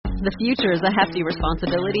The future is a hefty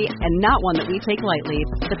responsibility and not one that we take lightly.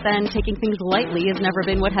 But then, taking things lightly has never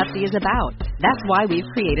been what Hefty is about. That's why we've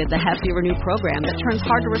created the Hefty Renew program that turns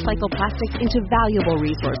hard-to-recycle plastics into valuable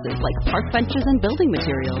resources like park benches and building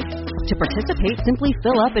materials. To participate, simply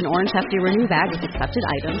fill up an orange Hefty Renew bag with accepted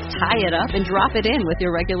items, tie it up, and drop it in with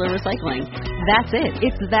your regular recycling. That's it.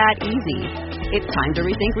 It's that easy. It's time to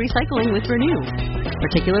rethink recycling with Renew.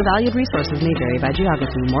 Particular valued resources may vary by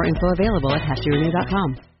geography. More info available at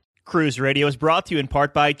heftyrenew.com. Cruise Radio is brought to you in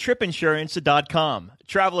part by TripInsurance.com.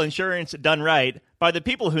 Travel insurance done right by the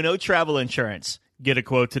people who know travel insurance. Get a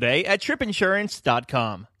quote today at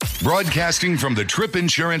TripInsurance.com. Broadcasting from the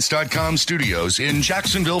TripInsurance.com studios in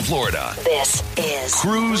Jacksonville, Florida. This is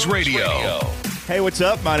Cruise Radio. Hey, what's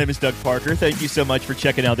up? My name is Doug Parker. Thank you so much for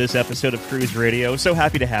checking out this episode of Cruise Radio. So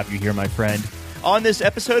happy to have you here, my friend. On this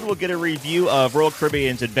episode, we'll get a review of Royal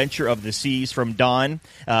Caribbean's Adventure of the Seas from Dawn.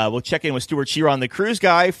 We'll check in with Stuart Chiron, the cruise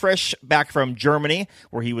guy, fresh back from Germany,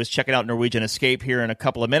 where he was checking out Norwegian Escape here in a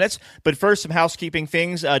couple of minutes. But first, some housekeeping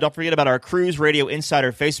things. Don't forget about our Cruise Radio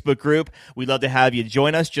Insider Facebook group. We'd love to have you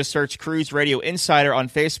join us. Just search Cruise Radio Insider on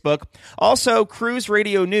Facebook. Also, Cruise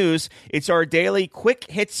Radio News. It's our daily quick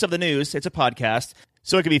hits of the news. It's a podcast.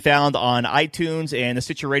 So it can be found on iTunes and the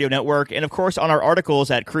Stitcher Radio Network, and of course on our articles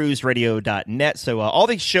at cruiseradio.net. So all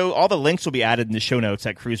the links will be added in the show notes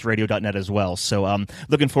at cruiseradio.net as well. So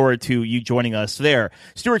looking forward to you joining us there.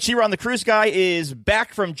 Stuart Chiron, the cruise guy, is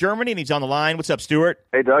back from Germany, and he's on the line. What's up, Stuart?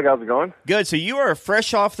 Hey, Doug. How's it going? Good. So you are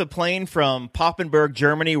fresh off the plane from Papenburg,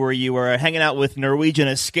 Germany, where you were hanging out with Norwegian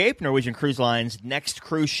Escape, Norwegian Cruise Line's next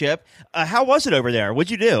cruise ship. How was it over there? What'd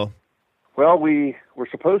you do? Well, we were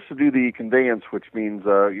supposed to do the conveyance, which means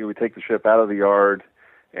we take the ship out of the yard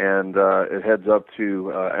and it heads up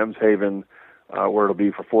to Emshaven, where it'll be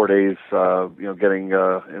for 4 days, getting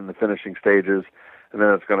in the finishing stages, and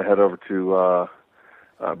then it's going to head over to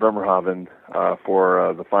Bremerhaven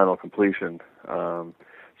for the final completion. So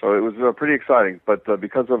it was pretty exciting, but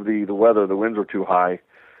because of the weather, the winds were too high.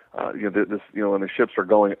 When the ships are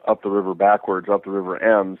going up the river backwards, up the River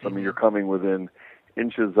Ems, I mean, you're coming within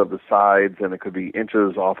inches of the sides, and it could be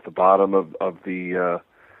inches off the bottom of the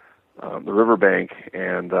riverbank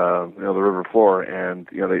and the river floor, and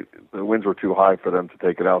the winds were too high for them to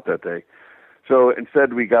take it out that day. So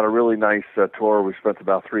instead, we got a really nice tour. We spent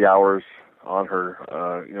about 3 hours on her,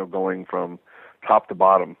 going from top to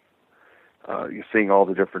bottom. You're seeing all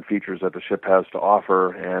the different features that the ship has to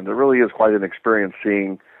offer, and it really is quite an experience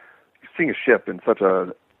seeing a ship in such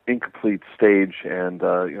an incomplete stage, and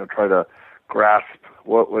try to grasp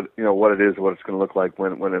what it is, what it's going to look like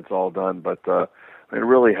when it's all done. But it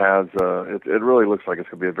really has. It really looks like it's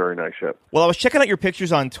going to be a very nice ship. Well, I was checking out your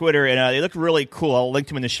pictures on Twitter, and they look really cool. I'll link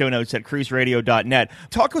them in the show notes at cruiseradio.net.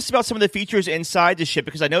 Talk to us about some of the features inside the ship,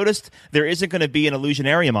 because I noticed there isn't going to be an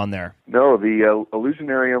Illusionarium on there. No, the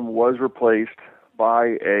Illusionarium was replaced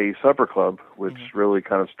by a supper club, which really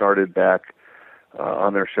kind of started back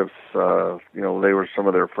on their ships. They were some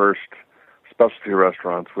of their first specialty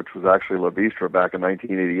restaurants, which was actually La Bistro back in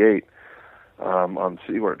 1988 on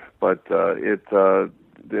Seaward. But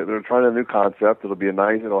they're trying a new concept. It'll be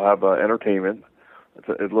it'll have entertainment.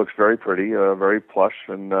 It looks very pretty, very plush,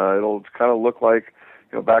 and it'll kind of look like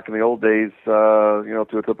back in the old days, to a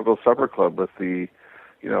typical supper club with the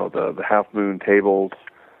half moon tables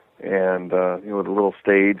and the little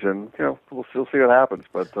stage, and we'll still see what happens.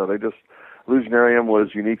 But Illusionarium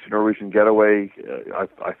was unique to Norwegian Getaway. I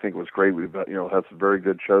think it was great. We've had some very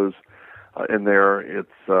good shows in there. It's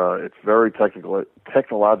very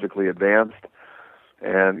technologically advanced,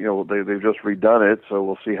 and they've just redone it, so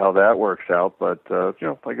we'll see how that works out. But I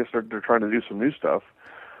guess they're trying to do some new stuff.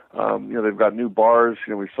 They've got new bars.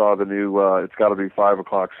 We saw the new It's Got to Be 5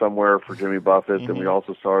 O'Clock Somewhere for Jimmy Buffett, and we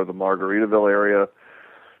also saw the Margaritaville area,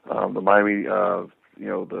 the Miami.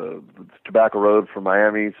 The Tobacco Road from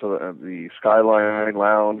Miami, so the Skyline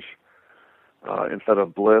Lounge instead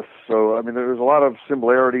of Bliss. So, I mean, there's a lot of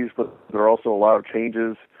similarities, but there are also a lot of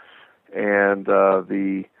changes. And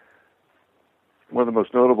one of the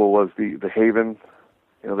most notable was the Haven.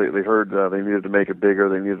 They heard they needed to make it bigger.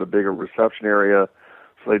 They needed a bigger reception area,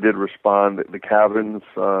 so they did respond. The cabins,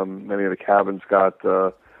 many of the cabins got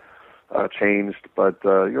changed, but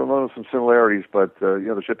you'll notice some similarities. But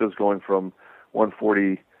the ship is going from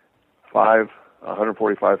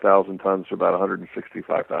 145,000 tons to about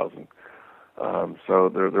 165,000. So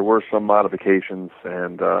there were some modifications,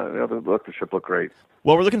 and the ship looked great.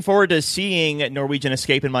 Well, we're looking forward to seeing Norwegian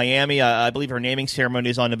Escape in Miami. I believe her naming ceremony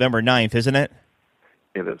is on November 9th, isn't it?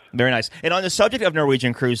 It is. Very nice. And on the subject of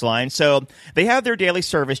Norwegian Cruise Line, so they have their daily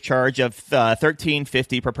service charge of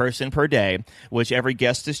 $13.50 per person per day, which every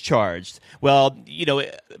guest is charged. Well,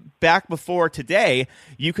 back before today,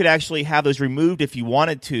 you could actually have those removed if you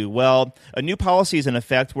wanted to. Well, a new policy is in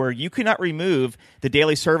effect where you cannot remove the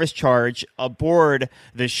daily service charge aboard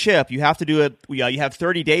the ship. You have to do it. You have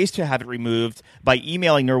 30 days to have it removed by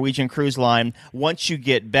emailing Norwegian Cruise Line once you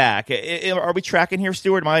get back. Are we tracking here,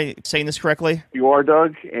 Stuart? Am I saying this correctly? You are, Doug.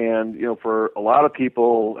 And for a lot of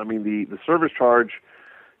people, I mean, the service charge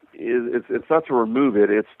it's not to remove it;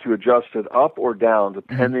 it's to adjust it up or down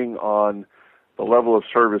depending on the level of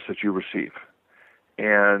service that you receive.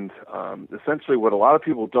 And essentially, what a lot of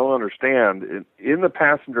people don't understand in the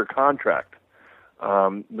passenger contract,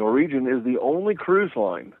 Norwegian is the only cruise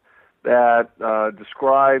line that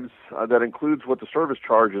describes that includes what the service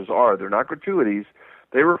charges are. They're not gratuities;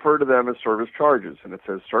 they refer to them as service charges, and it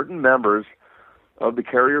says certain members of the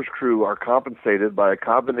carrier's crew are compensated by a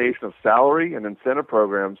combination of salary and incentive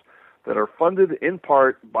programs that are funded in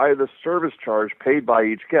part by the service charge paid by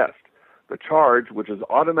each guest. The charge, which is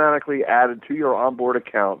automatically added to your onboard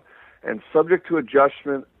account and subject to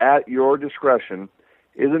adjustment at your discretion,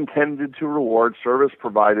 is intended to reward service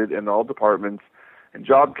provided in all departments and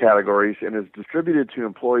job categories and is distributed to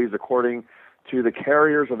employees according to the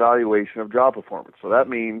carrier's evaluation of job performance. So that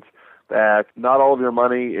means that not all of your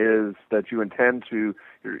money is that you intend to,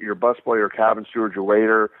 your busboy, your cabin steward, your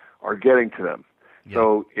waiter, are getting to them. Yeah.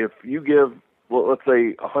 So if you give, let's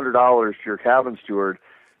say $100 to your cabin steward,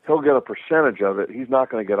 he'll get a percentage of it. He's not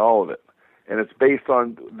going to get all of it. And it's based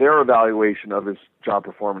on their evaluation of his job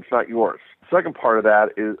performance, not yours. The second part of that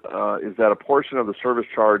is that a portion of the service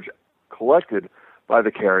charge collected by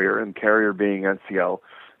the carrier, and carrier being NCL,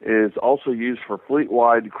 is also used for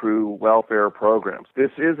fleet-wide crew welfare programs. This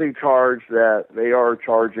is a charge that they are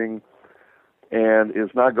charging and is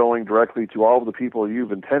not going directly to all of the people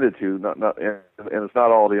you've intended to, and it's not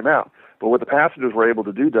all the amount. But what the passengers were able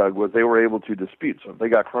to do, Doug, was they were able to dispute. So if they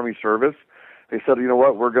got crummy service, they said, you know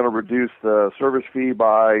what, we're going to reduce the service fee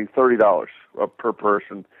by $30 per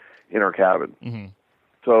person in our cabin. Mm-hmm.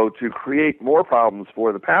 So to create more problems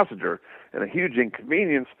for the passenger and a huge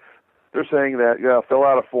inconvenience, they're saying that, fill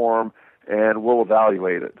out a form and we'll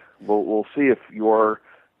evaluate it. We'll see if your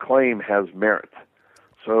claim has merit.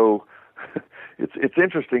 So it's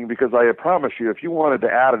interesting because I promise you, if you wanted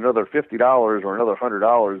to add another $50 or another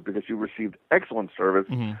 $100 because you received excellent service,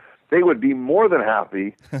 they would be more than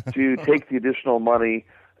happy to take the additional money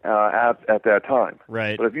at that time.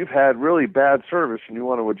 Right. But if you've had really bad service and you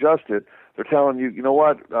want to adjust it, they're telling you, you know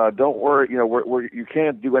what, don't worry, you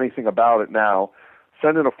can't do anything about it now.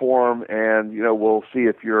 Send in a form, and we'll see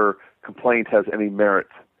if your complaint has any merit.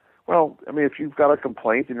 Well, I mean, if you've got a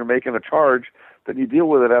complaint and you're making a charge, then you deal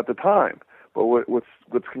with it at the time. But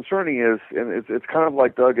what's concerning is, and it's kind of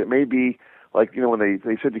like, Doug, it may be like when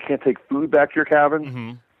they said you can't take food back to your cabin.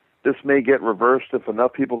 Mm-hmm. This may get reversed if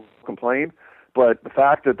enough people complain. But the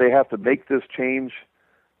fact that they have to make this change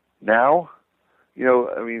now,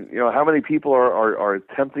 how many people are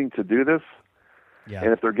attempting to do this? Yeah.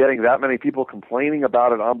 And if they're getting that many people complaining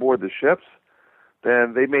about it on board the ships,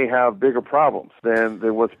 then they may have bigger problems than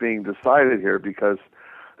what's being decided here, because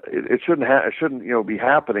it shouldn't be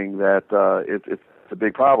happening that it's a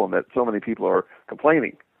big problem that so many people are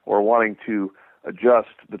complaining or wanting to adjust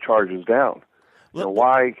the charges down.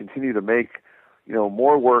 Why continue to make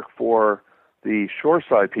more work for the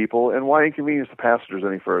shoreside people, and why inconvenience the passengers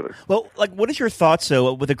any further? Well, what is your thoughts,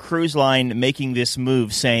 though, with a cruise line making this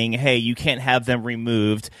move, saying, hey, you can't have them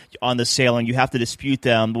removed on the sailing, you have to dispute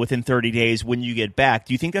them within 30 days when you get back?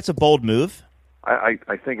 Do you think that's a bold move? I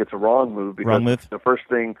think it's a wrong move, because the first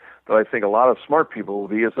thing that I think a lot of smart people will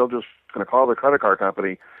be is they're just going to call their credit card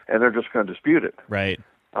company, and they're just going to dispute it. Right.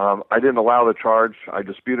 I didn't allow the charge. I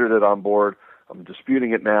disputed it on board. I'm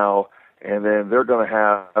disputing it now. And then they're going to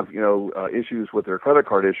have issues with their credit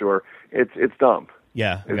card issuer. It's dumb.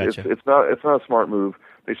 Yeah, I gotcha. It's not a smart move.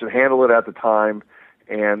 They should handle it at the time.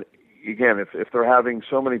 And again, if they're having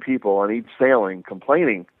so many people on each sailing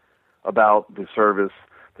complaining about the service,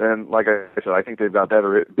 then like I said, I think they've got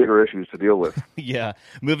bigger issues to deal with. Yeah.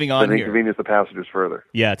 Moving on here. Than inconvenience the passengers further.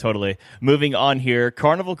 Yeah, totally. Moving on here,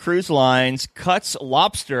 Carnival Cruise Lines cuts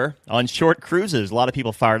lobster on short cruises. A lot of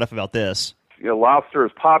people fired up about this. Lobster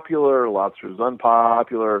is popular, lobster is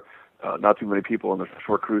unpopular. Not too many people on the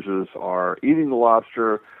short cruises are eating the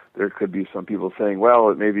lobster. There could be some people saying,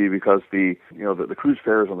 well, it may be because the cruise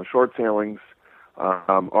fares on the short sailings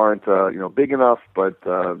aren't big enough, but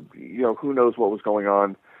who knows what was going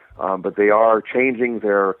on. But they are changing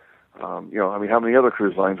their how many other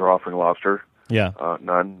cruise lines are offering lobster? Yeah.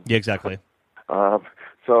 None. Yeah, exactly.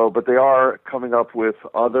 So, but they are coming up with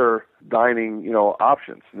other dining,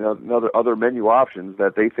 options, other menu options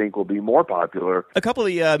that they think will be more popular. A couple of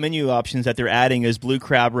the menu options that they're adding is blue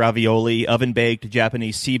crab ravioli, oven-baked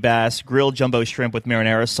Japanese sea bass, grilled jumbo shrimp with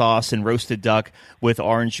marinara sauce, and roasted duck with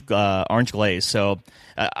orange glaze. So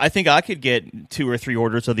I think I could get 2 or 3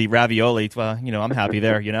 orders of the ravioli. I'm happy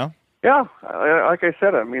there, Yeah, like I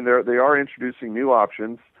said, I mean, they are introducing new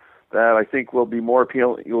options that I think will be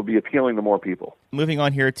appealing to more people. Moving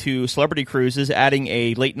on here to Celebrity Cruises, adding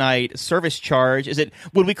a late night service charge.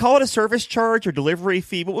 Would we call it a service charge or delivery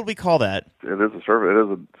fee? What would we call that? It is a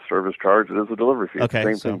service charge. It is a delivery fee. Okay,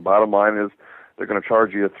 Same thing. Bottom line is they're going to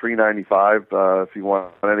charge you $3.95 if you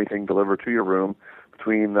want anything delivered to your room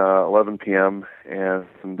between 11 p.m. and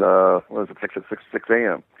 6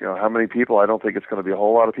 a.m. How many people? I don't think it's going to be a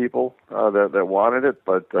whole lot of people that wanted it,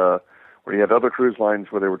 but where you had other cruise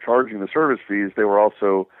lines where they were charging the service fees, they were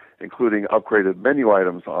also including upgraded menu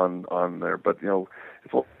items on there. But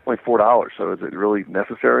it's only $4, so is it really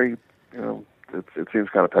necessary? It seems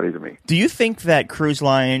kind of petty to me. Do you think that cruise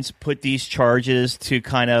lines put these charges to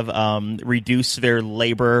kind of reduce their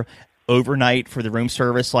labor overnight for the room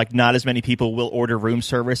service? Like, not as many people will order room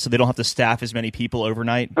service, so they don't have to staff as many people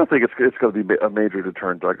overnight? I don't think it's going to be a major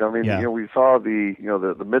deterrent, Doug. I mean, we saw the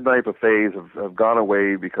midnight buffets have gone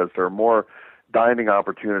away because there are more dining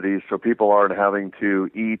opportunities, so people aren't having to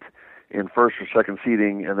eat in first or second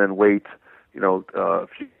seating and then wait a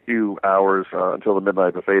few hours until the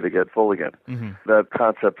midnight buffet to get full again. Mm-hmm. That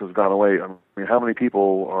concept has gone away. I mean, how many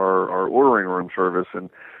people are ordering room service, and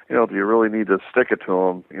do you really need to stick it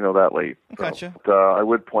to them, that late? Gotcha. So, I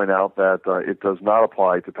would point out that it does not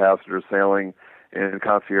apply to passengers sailing in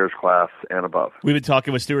concierge class and above. We've been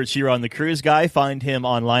talking with Stuart Shearer on The Cruise Guy. Find him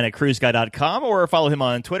online at cruiseguy.com or follow him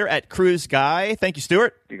on Twitter at Cruise Guy. Thank you,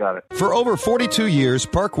 Stuart. You got it. For over 42 years,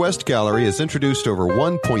 Park West Gallery has introduced over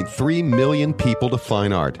 1.3 million people to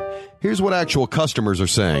fine art. Here's what actual customers are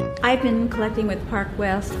saying. I've been collecting with Park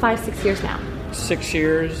West 5-6 years now. 6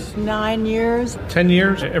 years. 9 years. 10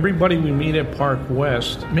 years. Everybody we meet at Park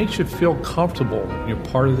West makes you feel comfortable. You're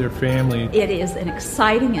part of their family. It is an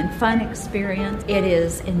exciting and fun experience. It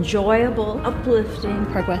is enjoyable, uplifting.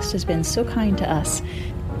 Park West has been so kind to us.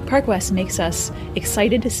 Park West makes us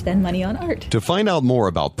excited to spend money on art. To find out more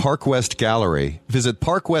about Park West Gallery, visit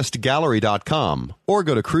parkwestgallery.com or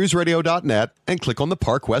go to cruiseradio.net and click on the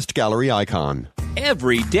Park West Gallery icon.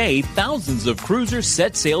 Every day, thousands of cruisers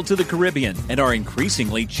set sail to the Caribbean and are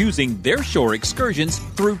increasingly choosing their shore excursions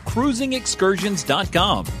through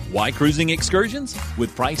cruisingexcursions.com. Why cruising excursions?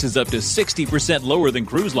 With prices up to 60% lower than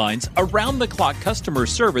cruise lines, around-the-clock customer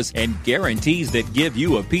service, and guarantees that give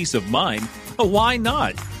you a peace of mind, why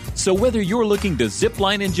not? So whether you're looking to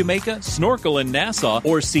zipline in Jamaica, snorkel in Nassau,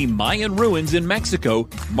 or see Mayan ruins in Mexico,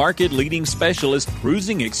 market-leading specialist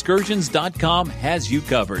cruisingexcursions.com has you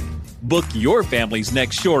covered. Book your family's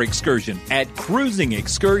next shore excursion at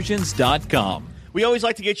cruisingexcursions.com. We always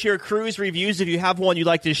like to get your cruise reviews. If you have one you'd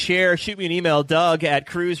like to share, shoot me an email, Doug at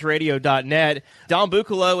cruiseradio.net. Don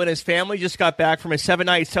Buccolo and his family just got back from a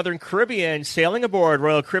 7-night Southern Caribbean sailing aboard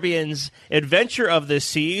Royal Caribbean's Adventure of the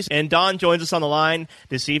Seas. And Don joins us on the line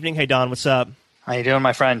this evening. Hey, Don, what's up? How you doing,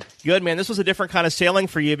 my friend? Good, man. This was a different kind of sailing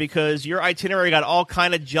for you because your itinerary got all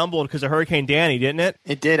kind of jumbled because of Hurricane Danny, didn't it?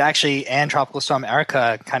 It did, actually, and Tropical Storm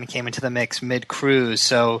Erica kind of came into the mix mid-cruise,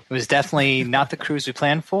 so it was definitely not the cruise we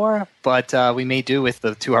planned for, but we made do with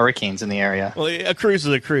the 2 hurricanes in the area. Well, a cruise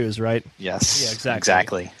is a cruise, right? Yes, yeah,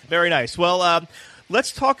 exactly. Very nice. Well,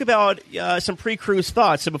 let's talk about some pre-cruise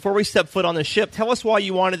thoughts. So before we step foot on the ship, tell us why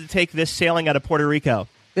you wanted to take this sailing out of Puerto Rico.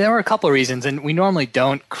 There were a couple of reasons, and we normally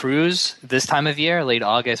don't cruise this time of year, late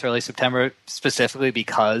August, early September, specifically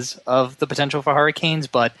because of the potential for hurricanes,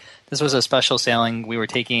 but this was a special sailing. We were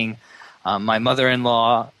taking my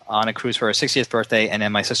mother-in-law on a cruise for her 60th birthday, and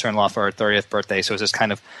then my sister-in-law for her 30th birthday, so it was just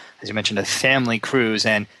kind of, as you mentioned, a family cruise,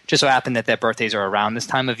 and just so happened that their birthdays are around this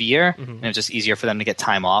time of year, and it was just easier for them to get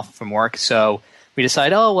time off from work, so we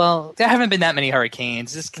decided, oh, well, there haven't been that many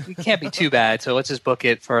hurricanes. This can't be too bad, so let's just book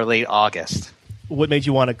it for late August. What made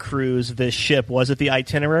you want to cruise this ship? Was it the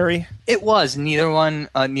itinerary? It was. Neither my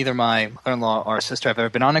mother-in-law or sister have ever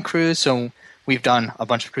been on a cruise, so we've done a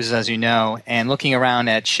bunch of cruises, as you know, and looking around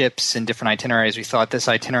at ships and different itineraries, we thought this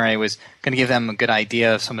itinerary was going to give them a good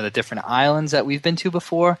idea of some of the different islands that we've been to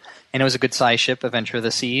before, and it was a good-sized ship, Adventure of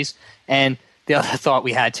the Seas, and the other thought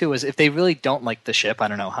we had, too, was if they really don't like the ship, I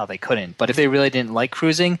don't know how they couldn't, but if they really didn't like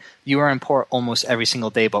cruising, you were in port almost every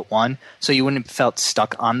single day but one, so you wouldn't have felt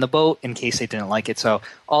stuck on the boat in case they didn't like it. So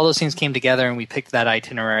all those things came together, and we picked that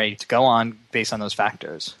itinerary to go on based on those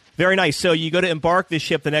factors. Very nice. So you go to embark this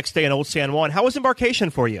ship the next day in Old San Juan. How was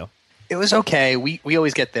embarkation for you? It was okay. We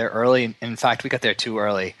always get there early. In fact, we got there too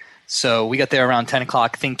early. So we got there around 10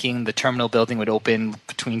 o'clock thinking the terminal building would open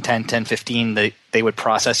between 10:15. They would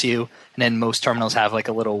process you. And then most terminals have like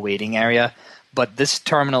a little waiting area. But this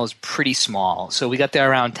terminal is pretty small. So we got there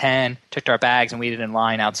around 10, took our bags, and waited in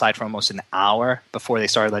line outside for almost an hour before they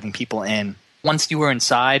started letting people in. Once you were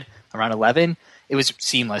inside, around 11, it was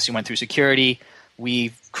seamless. You went through security.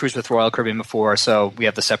 We've cruised with Royal Caribbean before, so we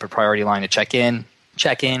have the separate priority line to check in,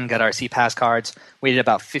 got our SeaPass cards, waited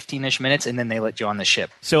about 15-ish minutes, and then they let you on the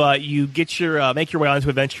ship. So you get make your way onto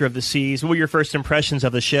Adventure of the Seas. What were your first impressions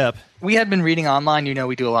of the ship? We had been reading online.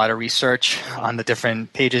 We do a lot of research on the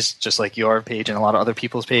different pages, just like your page and a lot of other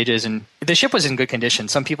people's pages. And the ship was in good condition.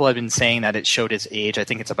 Some people have been saying that it showed its age. I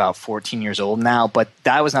think it's about 14 years old now, but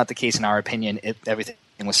that was not the case in our opinion. Everything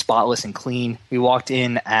was spotless and clean. We walked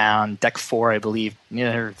in on deck 4, I believe,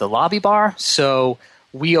 near the lobby bar. So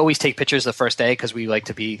we always take pictures the first day because we like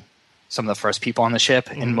to be some of the first people on the ship.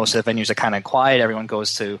 Mm-hmm. And most of the venues are kind of quiet. Everyone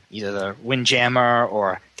goes to either the Windjammer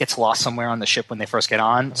or gets lost somewhere on the ship when they first get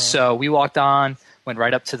on. Mm-hmm. So we walked on, went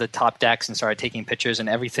right up to the top decks and started taking pictures, and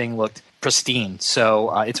everything looked pristine.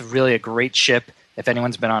 So it's really a great ship. If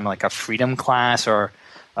anyone's been on like a Freedom class or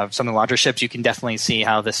some of the larger ships, you can definitely see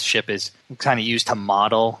how this ship is kind of used to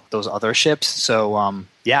model those other ships. So,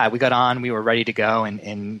 we got on. We were ready to go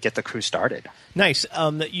and get the cruise started. Nice.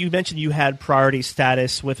 You mentioned you had priority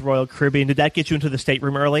status with Royal Caribbean. Did that get you into the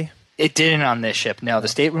stateroom early? It didn't on this ship. No, the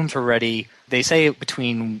staterooms were ready. They say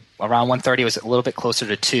between around 1:30. It was a little bit closer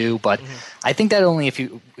to 2, but I think that only if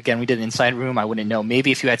you, again, we did an inside room. I wouldn't know.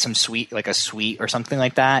 Maybe if you had some suite, like a suite or something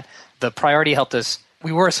like that. The priority helped us.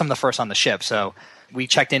 We were some of the first on the ship, so we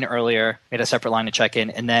checked in earlier, made a separate line to check in,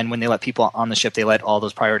 and then when they let people on the ship, they let all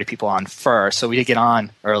those priority people on first. So we did get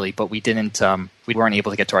on early, but we weren't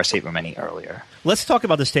able to get to our stateroom any earlier. Let's talk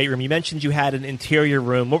about the stateroom. You mentioned you had an interior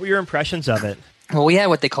room. What were your impressions of it? Well, we had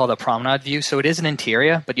what they call the promenade view. So it is an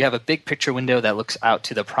interior, but you have a big picture window that looks out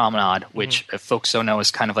to the promenade, which, if folks don't know, is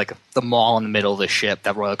kind of like the mall in the middle of the ship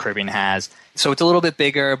that Royal Caribbean has. So it's a little bit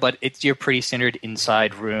bigger, but it's your pretty standard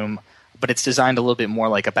inside room. But it's designed a little bit more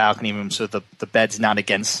like a balcony room, so the bed's not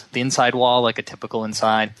against the inside wall like a typical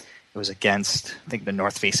inside. It was against, I think, the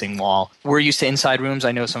north-facing wall. We're used to inside rooms.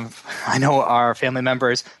 I know our family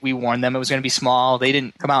members. We warned them it was going to be small. They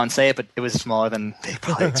didn't come out and say it, but it was smaller than they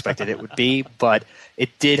probably expected it would be. But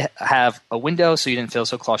it did have a window, so you didn't feel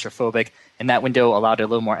so claustrophobic. And that window allowed a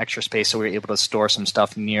little more extra space, so we were able to store some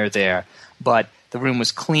stuff near there. But the room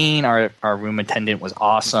was clean. Our room attendant was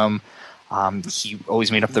awesome. He always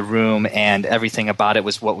made up the room, and everything about it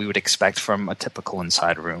was what we would expect from a typical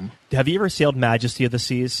inside room. Have you ever sailed Majesty of the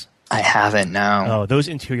Seas? I haven't, no. Oh, those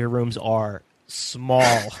interior rooms are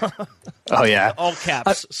small. Oh, yeah. All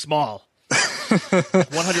caps, small.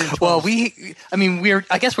 112. Well,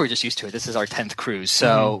 I guess we're just used to it. This is our 10th cruise,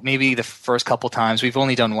 so maybe the first couple times, we've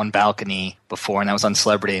only done one balcony before, and that was on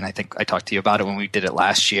Celebrity, and I think I talked to you about it when we did it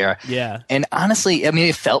last year. Yeah. And honestly,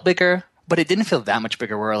 it felt bigger, but it didn't feel that much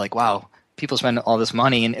bigger. We're like, wow, people spend all this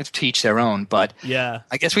money, and it's to each their own. But yeah,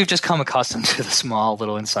 I guess we've just come accustomed to the small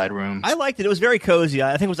little inside rooms. I liked it. It was very cozy.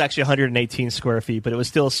 I think it was actually 118 square feet, but it was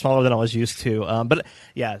still smaller than I was used to. But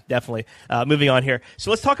yeah, definitely. Moving on here. So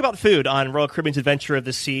let's talk about food on Royal Caribbean's Adventure of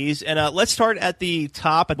the Seas. And let's start at the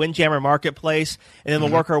top at Windjammer Marketplace, and then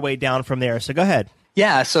we'll work our way down from there. So go ahead.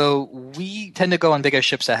 Yeah, so we tend to go on bigger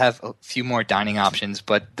ships that have a few more dining options,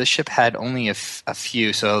 but the ship had only a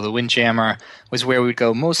few. So the Windjammer was where we'd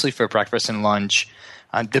go mostly for breakfast and lunch,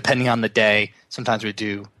 depending on the day. Sometimes we'd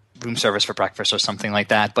do room service for breakfast or something like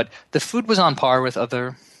that. But the food was on par with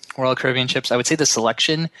other Royal Caribbean ships. I would say the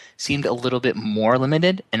selection seemed a little bit more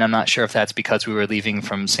limited, and I'm not sure if that's because we were leaving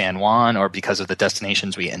from San Juan or because of the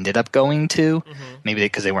destinations we ended up going to. Maybe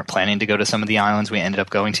because they weren't planning to go to some of the islands we ended up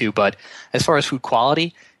going to. But as far as food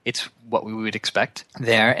quality, it's what we would expect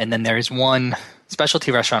there. And then there's one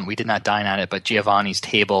specialty restaurant. We did not dine at it, but Giovanni's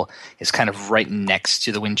Table is kind of right next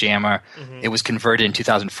to the Windjammer. It was converted in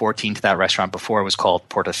 2014 to that restaurant. Before it was called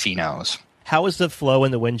Portofino's. How is the flow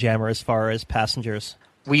in the Windjammer as far as passengers?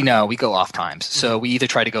 We go off times. So we either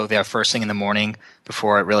try to go there first thing in the morning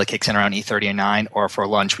before it really kicks in around 8:30 or 9, or for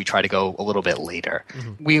lunch we try to go a little bit later.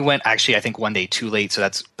 We went actually, I think, one day too late, so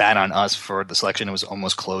that's bad on us for the selection. It was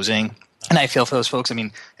almost closing. And I feel for those folks,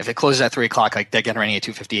 if it closes at 3 o'clock, like they're getting ready at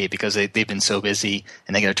 2:58 because they've been so busy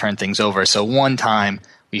and they got to turn things over. So one time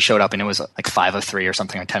we showed up and it was like 5 of 3 or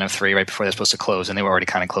something, or 10 of 3 right before they're supposed to close, and they were already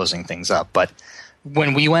kind of closing things up. But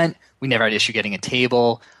when we went, we never had issue getting a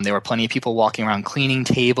table. There were plenty of people walking around cleaning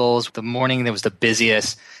tables. The morning that was the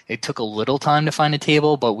busiest, it took a little time to find a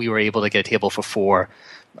table, but we were able to get a table for 4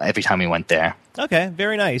 every time we went there. Okay,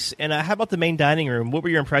 very nice. And how about the main dining room? What were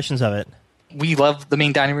your impressions of it? We love the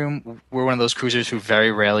main dining room. We're one of those cruisers who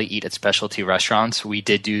very rarely eat at specialty restaurants. We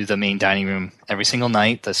did do the main dining room every single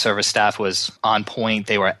night. The service staff was on point.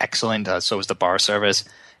 They were excellent. So was the bar service.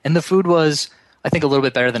 And the food was, I think, a little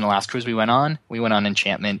bit better than the last cruise we went on. We went on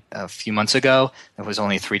Enchantment a few months ago. It was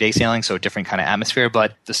only a 3-day sailing, so a different kind of atmosphere.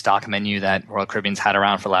 But the stock menu that Royal Caribbean's had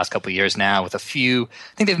around for the last couple of years now, with I think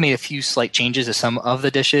they've made a few slight changes to some of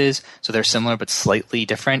the dishes. So they're similar but slightly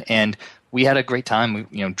different. And we had a great time.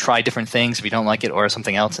 We tried different things. If you don't like it, order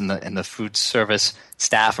something else. And the food service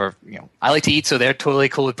staff are, I like to eat, so they're totally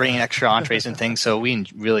cool with bringing extra entrees and things. So we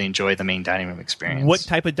really enjoyed the main dining room experience. What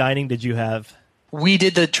type of dining did you have? We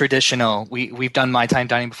did the traditional. We've done my time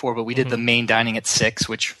dining before, but we did the main dining at 6,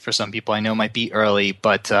 which for some people I know might be early,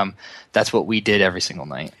 but that's what we did every single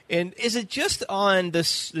night. And is it just on the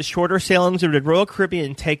shorter sailings, or did Royal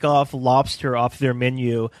Caribbean take off lobster off their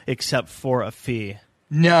menu except for a fee?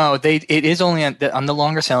 No, it is only on the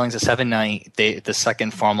longer sailings, the 7-night, the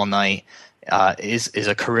second formal night is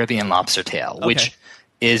a Caribbean lobster tail, which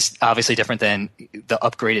is obviously different than the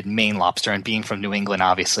upgraded Maine lobster. And being from New England,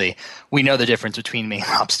 obviously, we know the difference between Maine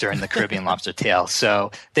lobster and the Caribbean lobster tail.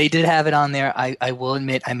 So they did have it on there. I will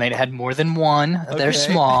admit I might have had more than one. Okay. They're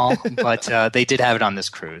small, but they did have it on this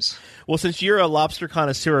cruise. Well, since you're a lobster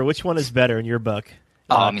connoisseur, which one is better in your book?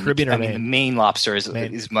 Caribbean or Maine? The Maine lobster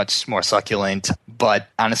is much more succulent, but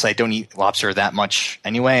honestly, I don't eat lobster that much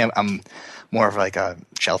anyway. I'm more of like a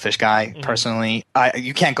shellfish guy personally.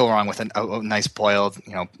 You can't go wrong with a nice boiled,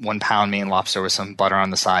 1 pound Maine lobster with some butter on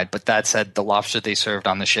the side. But that said, the lobster they served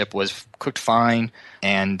on the ship was cooked fine,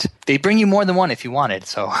 and they bring you more than one if you wanted.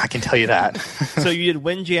 So I can tell you that. So you did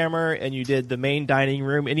Windjammer and you did the main dining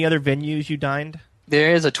room. Any other venues you dined?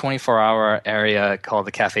 There is a 24-hour area called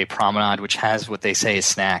the Cafe Promenade, which has what they say is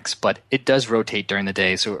snacks, but it does rotate during the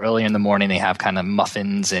day. So early in the morning, they have kind of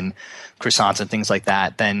muffins and croissants and things like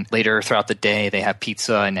that. Then later throughout the day, they have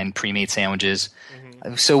pizza and then pre-made sandwiches.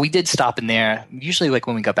 So we did stop in there, usually like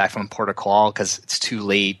when we got back from Port of Call, because it's too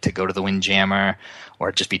late to go to the Windjammer, or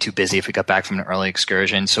it'd just be too busy if we got back from an early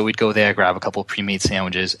excursion. So we'd go there, grab a couple pre-made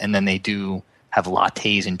sandwiches, and then they do have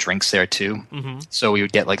lattes and drinks there too. So we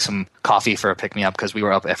would get like some coffee for a pick-me-up because we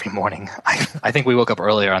were up every morning. I think we woke up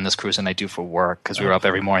earlier on this cruise than I do for work because we were up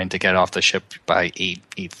every morning to get off the ship by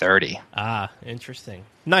 8:30. Ah, interesting.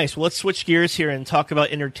 Nice. Well, let's switch gears here and talk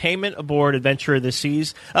about entertainment aboard Adventure of the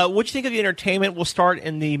Seas. What do you think of the entertainment? We'll start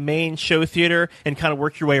in the main show theater and kind of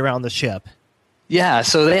work your way around the ship. Yeah,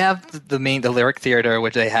 so they have the Lyric Theater,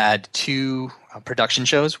 which they had 2 production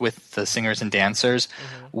shows with the singers and dancers.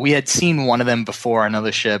 We had seen one of them before,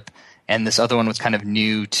 another ship, and this other one was kind of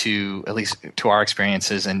new to, at least to our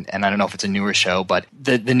experiences, and I don't know if it's a newer show, but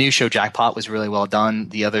the new show, Jackpot, was really well done.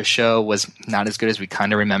 The other show was not as good as we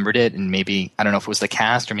kind of remembered it, and maybe, I don't know if it was the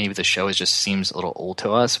cast or maybe the show just seems a little old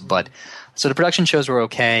to us, but so the production shows were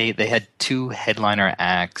okay. They had 2 headliner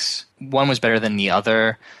acts. One was better than the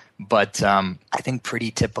other, but I think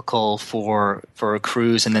pretty typical for a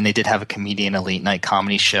cruise. And then they did have a comedian, a late night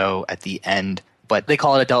comedy show at the end. But they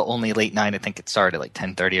call it adult only late night. I think it started at like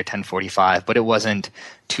 10:30 or 10:45. But it wasn't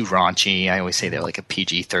too raunchy. I always say they're like a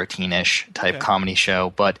PG-13-ish type comedy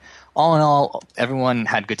show. But all in all, everyone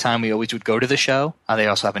had a good time. We always would go to the show. They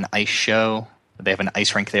also have an ice show. They have an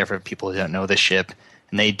ice rink there for people who don't know the ship.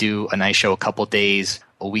 And they do an ice show a couple days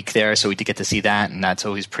a week there, so we did get to see that, and that's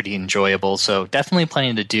always pretty enjoyable. So definitely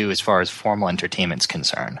plenty to do as far as formal entertainment's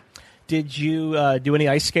concerned. Did you do any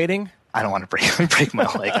ice skating? I don't want to break my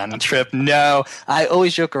leg on the trip. No, I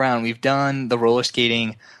always joke around. We've done the roller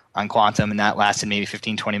skating on Quantum, and that lasted maybe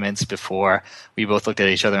 15, 20 minutes before we both looked at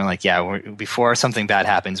each other and like, yeah, before something bad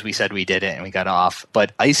happens, we said we did it and we got off.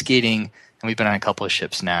 But ice skating, and we've been on a couple of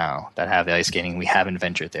ships now that have the ice skating. We haven't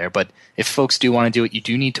ventured there. But if folks do want to do it, you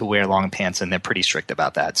do need to wear long pants, and they're pretty strict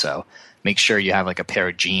about that. So make sure you have like a pair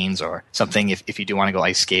of jeans or something if you do want to go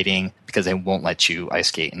ice skating, because they won't let you ice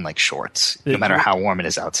skate in like shorts, no matter how warm it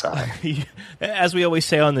is outside. As we always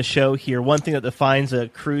say on the show here, one thing that defines a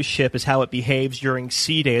cruise ship is how it behaves during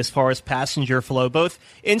sea day as far as passenger flow, both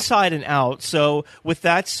inside and out. So with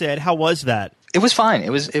that said, how was that? It was fine. It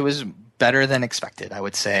was better than expected, I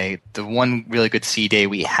would say. The one really good sea day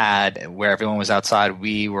we had where everyone was outside,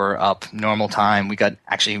 we were up normal time. We got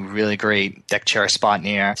actually really great deck chair spot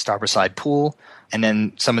near starboard side pool. And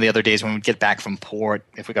then some of the other days when we'd get back from port,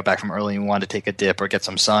 if we got back from early and we wanted to take a dip or get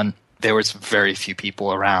some sun, there was very few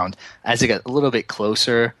people around. As it got a little bit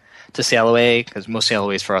closer to sail away, because most sail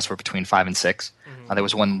aways for us were between 5 and 6. There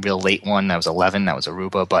was one real late one that was 11. That was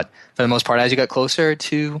Aruba. But for the most part, as you got closer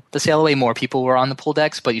to the sail away, more people were on the pool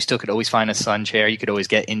decks, but you still could always find a sun chair. You could always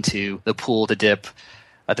get into the pool to dip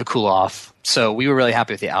to cool off. So we were really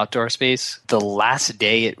happy with the outdoor space. The last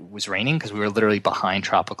day it was raining because we were literally behind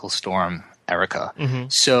Tropical Storm Erica. Mm-hmm.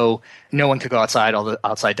 So no one could go outside. All the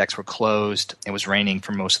outside decks were closed. It was raining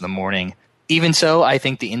for most of the morning. Even so, I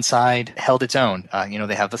think the inside held its own.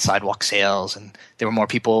 They have the sidewalk sales, and there were more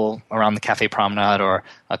people around the Cafe Promenade, or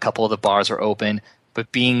a couple of the bars were open.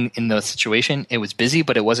 But being in the situation, it was busy,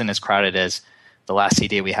 but it wasn't as crowded as the last sea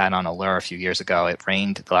day we had on Allure a few years ago. It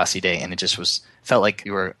rained the last sea day, and it just felt like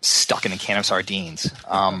you were stuck in a can of sardines,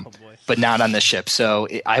 but not on the ship. So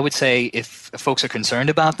I would say if folks are concerned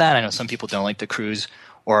about that, I know some people don't like to cruise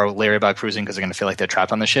or are leery about cruising because they're going to feel like they're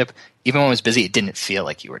trapped on the ship. Even when it was busy, it didn't feel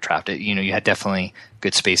like you were trapped. You had definitely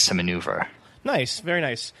good space to maneuver. Nice, very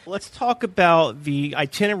nice. Let's talk about the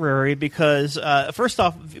itinerary because, first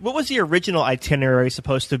off, what was the original itinerary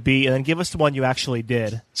supposed to be? And then give us the one you actually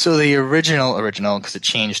did. So the original, because it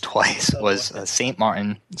changed twice, was St.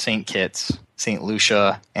 Martin, St. Kitts, St.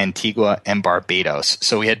 Lucia, Antigua, and Barbados.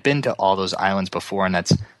 So we had been to all those islands before, and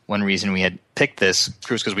that's one reason we had picked this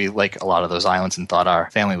cruise, because we like a lot of those islands and thought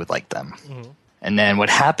our family would like them. Mm-hmm. And then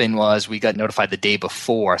what happened was we got notified the day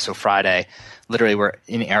before, so Friday, literally we're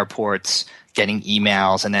in airports getting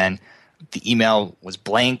emails, and then the email was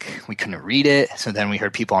blank. We couldn't read it. So then we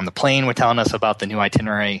heard people on the plane were telling us about the new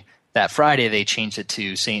itinerary. That Friday, they changed it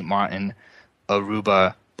to St. Martin,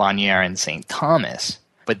 Aruba, Bonaire, and St. Thomas.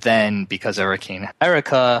 But then because of Hurricane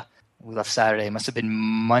Erica, we left Saturday. It must have been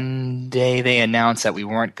Monday. They announced that we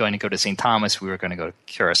weren't going to go to St. Thomas. We were going to go to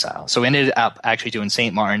Curacao. So we ended up actually doing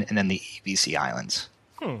St. Martin and then the ABC Islands.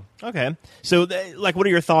 Okay. So, what are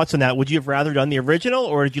your thoughts on that? Would you have rather done the original,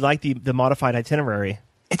 or did you like the modified itinerary?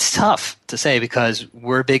 It's tough to say because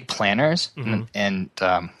we're big planners, mm-hmm. and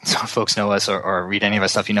some folks know us or read any of our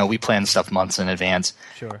stuff. We plan stuff months in advance.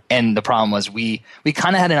 Sure. And the problem was we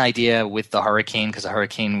kind of had an idea with the hurricane, because the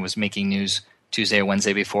hurricane was making news Tuesday or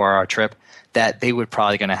Wednesday before our trip, that they would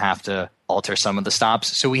probably going to have to alter some of the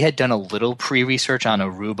stops. So we had done a little pre-research on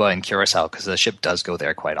Aruba and Curacao because the ship does go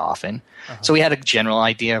there quite often. Uh-huh. So we had a general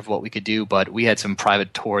idea of what we could do, but we had some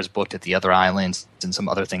private tours booked at the other islands and some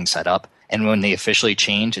other things set up. And when they officially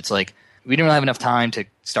changed, it's like we didn't really have enough time to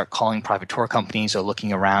start calling private tour companies or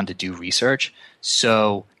looking around to do research.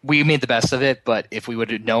 So we made the best of it, but if we would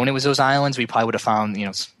have known it was those islands, we probably would have found,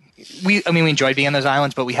 we enjoyed being on those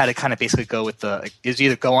islands, but we had to kind of basically go with it was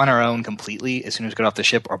either go on our own completely as soon as we got off the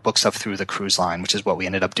ship or book stuff through the cruise line, which is what we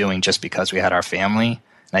ended up doing just because we had our family.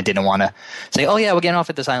 And I didn't want to say, oh yeah, we're getting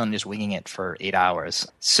off at this island and just winging it for 8 hours.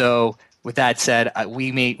 So with that said,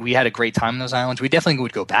 we had a great time in those islands. We definitely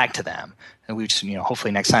would go back to them. And we just,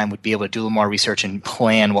 hopefully next time we'd be able to do a little more research and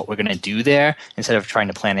plan what we're going to do there instead of trying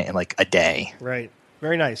to plan it in like a day. Right.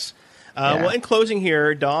 Very nice. Well, in closing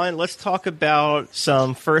here, Dawn, let's talk about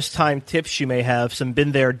some first-time tips you may have, some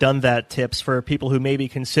been-there, done-that tips for people who may be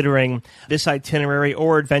considering this itinerary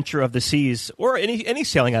or Adventure of the Seas or any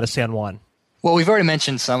sailing out of San Juan. Well, we've already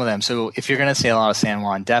mentioned some of them. So if you're going to sail out of San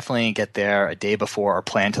Juan, definitely get there a day before or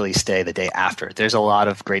plan till you stay the day after. There's a lot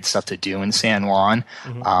of great stuff to do in San Juan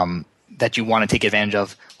that you want to take advantage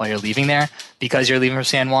of while you're leaving there. Because you're leaving from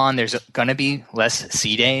San Juan, there's going to be less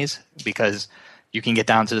sea days because you can get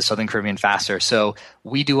down to the Southern Caribbean faster. So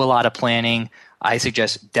we do a lot of planning. I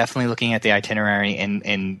suggest definitely looking at the itinerary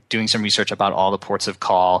and doing some research about all the ports of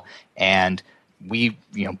call. And we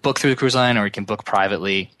book through the cruise line, or you can book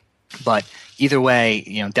privately. But either way,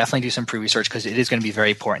 definitely do some pre-research because it is going to be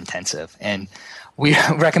very port intensive. And we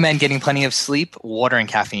recommend getting plenty of sleep, water, and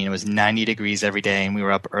caffeine. It was 90 degrees every day, and we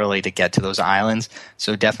were up early to get to those islands.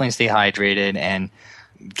 So definitely stay hydrated and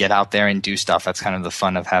get out there and do stuff. That's kind of the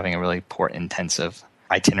fun of having a really port-intensive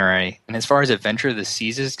itinerary. And as far as Adventure of the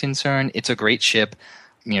Seas is concerned, it's a great ship.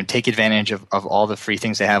 Take advantage of all the free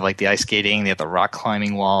things they have, like the ice skating. They have the rock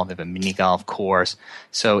climbing wall. They have a mini golf course.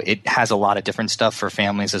 So it has a lot of different stuff for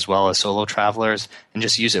families as well as solo travelers. And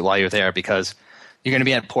just use it while you're there because you're going to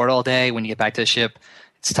be at port all day. When you get back to the ship,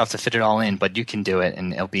 it's tough to fit it all in, but you can do it.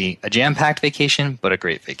 And it'll be a jam-packed vacation, but a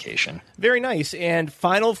great vacation. Very nice. And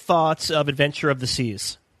final thoughts of Adventure of the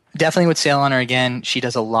Seas? Definitely would sail on her again. She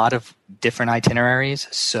does a lot of different itineraries.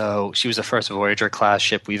 So she was the first Voyager class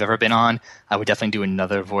ship we've ever been on. I would definitely do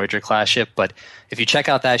another Voyager class ship. But if you check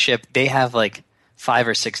out that ship, they have like 5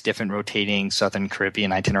 or 6 different rotating Southern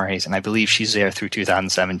Caribbean itineraries. And I believe she's there through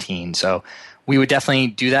 2017. So we would definitely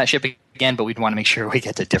do that ship again, but we'd want to make sure we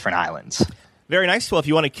get to different islands. Very nice. Well, if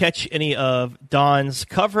you want to catch any of Don's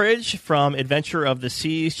coverage from Adventure of the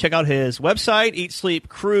Seas, check out his website,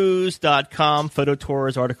 eatsleepcruise.com, photo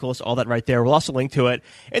tours, articles, all that right there. We'll also link to it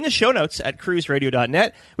in the show notes at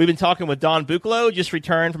cruiseradio.net. We've been talking with Don Buchloh, just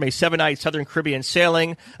returned from a 7-night Southern Caribbean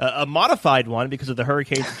sailing, a modified one because of the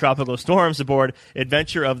hurricanes and tropical storms aboard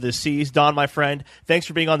Adventure of the Seas. Don, my friend, thanks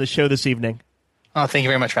for being on the show this evening. Oh, thank you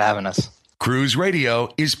very much for having us. Cruise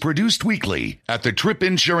Radio is produced weekly at the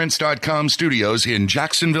TripInsurance.com studios in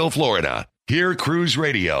Jacksonville, Florida. Hear Cruise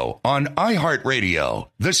Radio on iHeartRadio,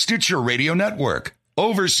 the Stitcher Radio Network,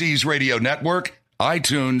 Overseas Radio Network,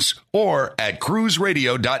 iTunes, or at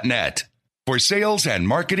cruiseradio.net. For sales and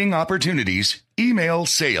marketing opportunities, email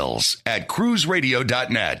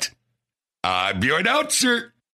sales@cruiseradio.net. I'm your announcer,